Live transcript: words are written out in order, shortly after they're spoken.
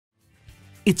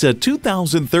It's a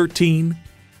 2013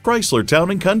 Chrysler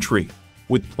Town & Country.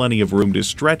 With plenty of room to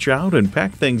stretch out and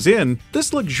pack things in,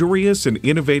 this luxurious and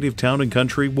innovative Town &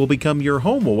 Country will become your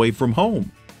home away from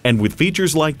home. And with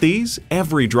features like these,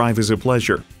 every drive is a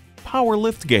pleasure. Power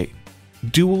liftgate,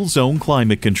 dual zone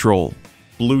climate control,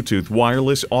 Bluetooth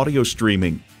wireless audio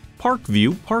streaming,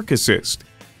 ParkView Park Assist,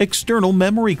 external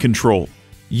memory control,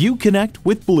 Uconnect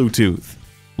with Bluetooth,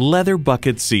 leather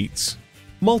bucket seats,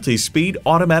 multi-speed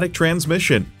automatic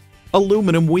transmission,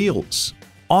 aluminum wheels,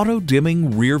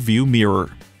 auto-dimming rear-view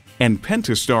mirror, and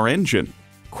Pentastar engine.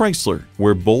 Chrysler,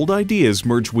 where bold ideas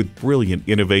merge with brilliant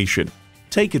innovation.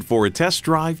 Take it for a test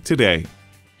drive today.